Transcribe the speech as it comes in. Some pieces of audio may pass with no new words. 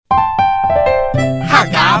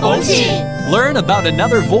景 Learn about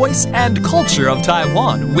another voice and culture of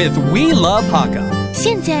Taiwan with We Love Hakka。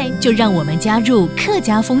现在就让我们加入客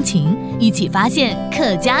家风情，一起发现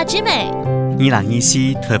客家之美。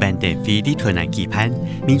2024台灣燈會喺台南舉辦，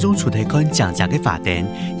民眾除睇看講價嘅花燈，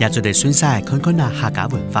也做嚟選曬看看客家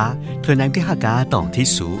文化。台南嘅客家當地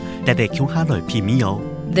書，帶嚟鄉下來品味哦。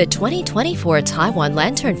The 2024 Taiwan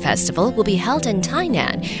Lantern Festival will be held in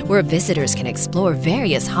Tainan, where visitors can explore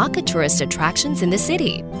various Hakka tourist attractions in the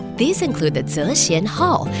city. These include the Ze-Xian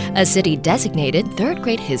Hall, a city-designated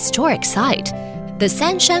third-grade historic site, the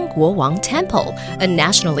Shan Guo Wang Temple, a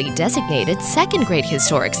nationally designated second-grade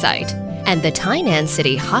historic site, and the Tainan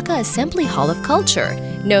City Hakka Assembly Hall of Culture,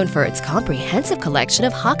 known for its comprehensive collection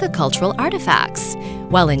of Hakka cultural artifacts.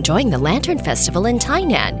 While enjoying the Lantern Festival in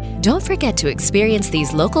Tainan, don't forget to experience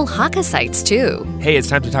these local Hakka sites too. Hey, it's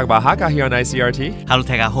time to talk about Hakka here on ICRT. Hello，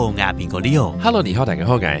 大家好，我係邊個 Leo。Hello， 你好，大家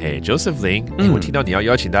好，我係 Joseph Lin。我聽到你要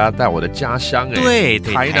邀請大家到我的家鄉，對，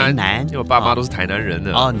台南，因為我爸媽都是台南人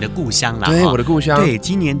呢。你的故鄉啦。對，我的故鄉。對，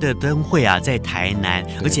今年的燈會啊，在台南，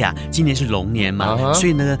而且啊，今年是龍年嘛，所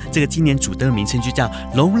以呢，這個今年主燈的名稱就叫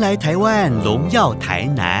“龍來台灣，榮耀台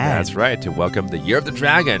南”。That's right, to welcome the Year of the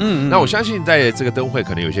Dragon。那我相信在這個燈會，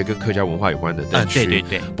可能有些跟客家文化有關的燈區。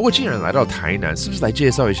對。不過既然來到台南，是不是來介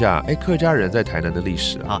紹一下客家人在台南的歷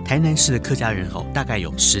史啊？台南市的客家人口大概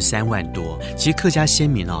有13萬多。其實客家先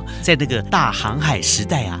民在那個大航海時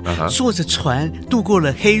代啊，坐着船渡過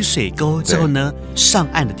了黑水溝之後呢，上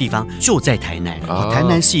岸的地方就在台南。台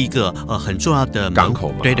南是一個很重要的港口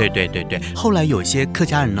嘛。對。後來有一些客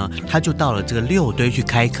家人呢，他就到了這個六堆去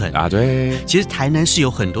開墾啊。對。其實台南是有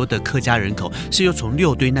很多的客家人口是又從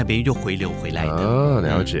六堆那邊又回流回來的。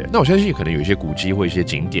了解。那我相信可能有一些古蹟或一些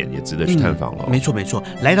景點也值得去探訪了。沒錯。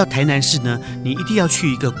來到台南市呢，你一定要去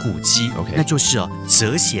一個古蹟，那就是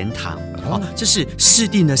Ze-Xian堂。這是市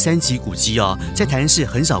定的3級古蹟哦，在台南市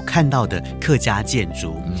很少看到的客家建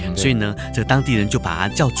築，所以呢，這個當地人就把它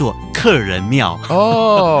叫做客人廟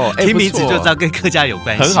哦，聽名字就知道跟客家有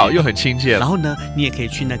關係，很好又很親切。然後呢，你也可以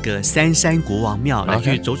去那個三山國王廟來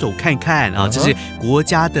去走走看看啊，這是國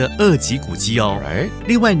家的2級古蹟哦。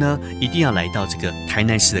另外呢，一定要來到這個台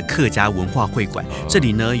南市的客家文化會館，這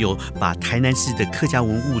裡呢有把台南市的客家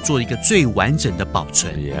文物做一個最完整的保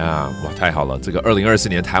存。哇，太好了！這個2024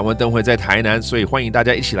年台灣燈會在台南，所以歡迎大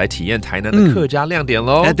家一起來體驗台南的客家亮點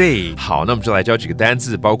咯。對，好，那我們就來教幾個單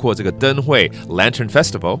字，包括這個燈會 Lantern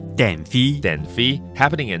Festival 燈會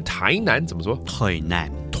happening in 台南，怎麼說？台南。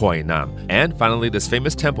And finally, this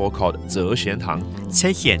famous temple called Ze-Xian Hall.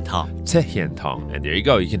 And there you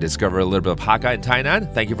go. You can discover a little bit of Hakka in Tainan.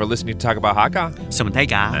 Thank you for listening to Talk About Hakka. 什麼大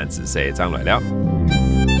家？自細張來了。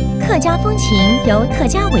客家風情由客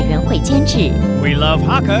家委員會監製。We Love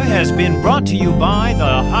Hakka has been brought to you by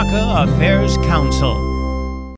the Hakka Affairs Council.